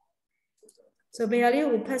တယ်ဆိုဘယ်ဟာလေး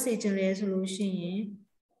ကိုဖတ်စေချင်လဲဆိုလို့ရှိရင်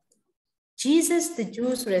Jesus the Jew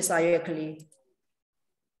ဆိုတဲ့စာရွက်ကလေး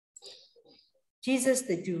Jesus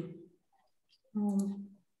the Jew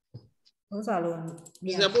ဟိုစာလုံး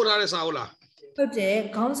ဒီစပို့ထားတဲ့စာဟုတ်လားဟုတ်တယ်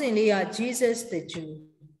ခေါင်းစဉ်လေးက Jesus the Jew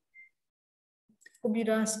ကွန်ပျူ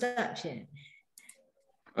တာ start ဖြစ်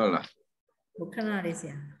ဟုတ်လားဘုခဏလေးဆ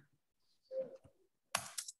ရာ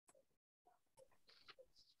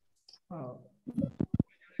ဟုတ်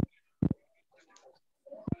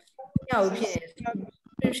ရောက်ဖြ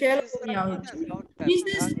စ် share လို့မရဘူး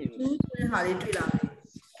Jesus the Jew ဆိုတဲ့ဟာလေးတွေ့လာတယ်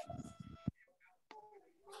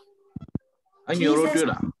အညိုတို့တွေ့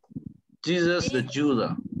လား Jesus the Jew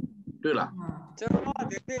တွေ့လားကျွန်တော်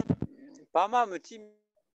ဒီနေ့ဘာမှမကြည့်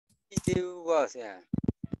သေးဘူးပါဆရာ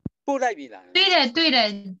ပို့လိုက်ပြီလားတွေ့တယ်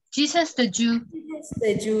Jesus the Jew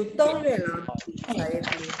သုံးရလားဟုတ်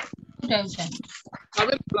တယ်ဆရာဒါ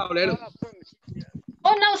ပဲလောက်လဲလို့နော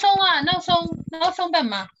က်ဆုံးပတ်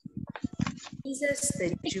မှာ Jesus the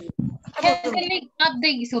Jew Catholic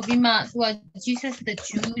update ဆိုပြီးမှသူက Jesus the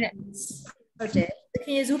Jew တဲ့ဟုတ်တယ်သခ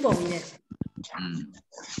င်ယေရှုပုံကြီးနဲ့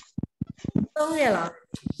သုံးရလား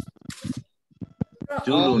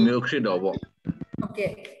ကျူးလိုမျိုးခရစ်တော်ပေါ့ဟုတ်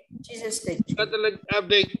ကဲ့ Jesus the Jew Catholic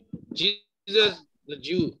update Jesus the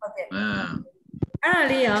Jew ဟုတ်ကဲ့အဲ့ဒါ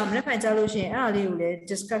လေးကမနေ့ဖန်ကြားလို့ရှိရင်အဲ့ဒါလေးကိုလည်း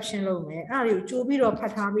description လုပ်မယ်အဲ့ဒါလေးကိုကြိုးပြီးတော့ဖ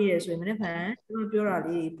တ်ထားပြီးရဆိုရင်မနေ့ဖန်ကျွန်တော်ပြောတာ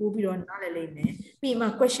လေးပို့ပြီးတော့နားလည်လိမ့်မယ်ပြီးမှ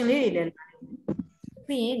question လေးတွေလည်း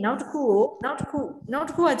ပြီးရင်နောက်တစ်ခုက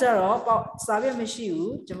ကြတော့စာပြမရှိ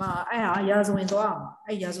ဘူးကျွန်မအဲ့ဟာရာဇဝင်သွားအောင်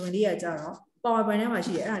အဲ့ရာဇဝင်လေးကကြတော့ PowerPoint ထဲမှာ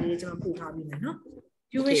ရှိတယ်အဲ့ဒါလေးကျွန်တော်ပို့ထားပြီးမယ်နော်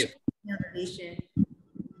Jewish Revelation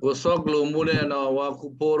ကိုစောကလိုမိုးနဲ့တော့ဝါခု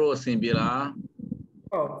ပိုးရောအဆင်ပြေလား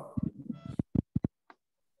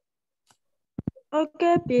ဟုတ်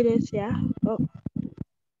ကဲ့ပြေးတယ်ဆရာဟုတ်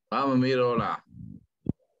ဘာမမေးတော့လား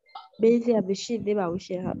ဘေးဆရာမရှိသေးပါဘူးဆ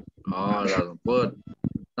ရာဟုတ်ဒါ good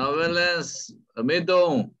now balance အမေ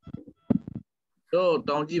တော့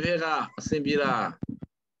တောင်ကြီးဖက်ကအဆင်ပြေလား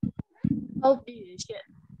ဟုတ်ပြီရှင့်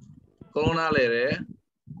ကောင်းလားလေ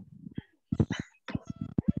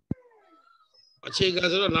အခြေခံ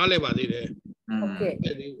ဆိုတော့နားလည်ပါသေးတယ်ဟုတ်ကဲ့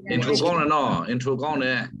intro ကောင်းတယ်နော် intro ကောင်းတ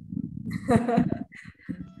ယ်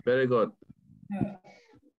very good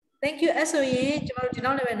thank you အဲ့ဆိုရင်ကျွန်တော်တို့ဒီ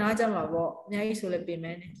နောက်လည်းပဲနားကြမှာပေါ့အများကြီးဆိုလည်းပြင်မ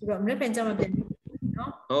ယ်ဆိုတော့မနေ့ပြန်ကြမှာပြင်နော်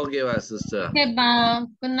Okay ပါ sister ကဲပါ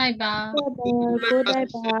good night ပါ Good night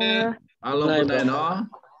ပါ အားလုံး good night နော်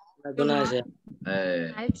Good night, sir.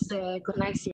 Eh. good night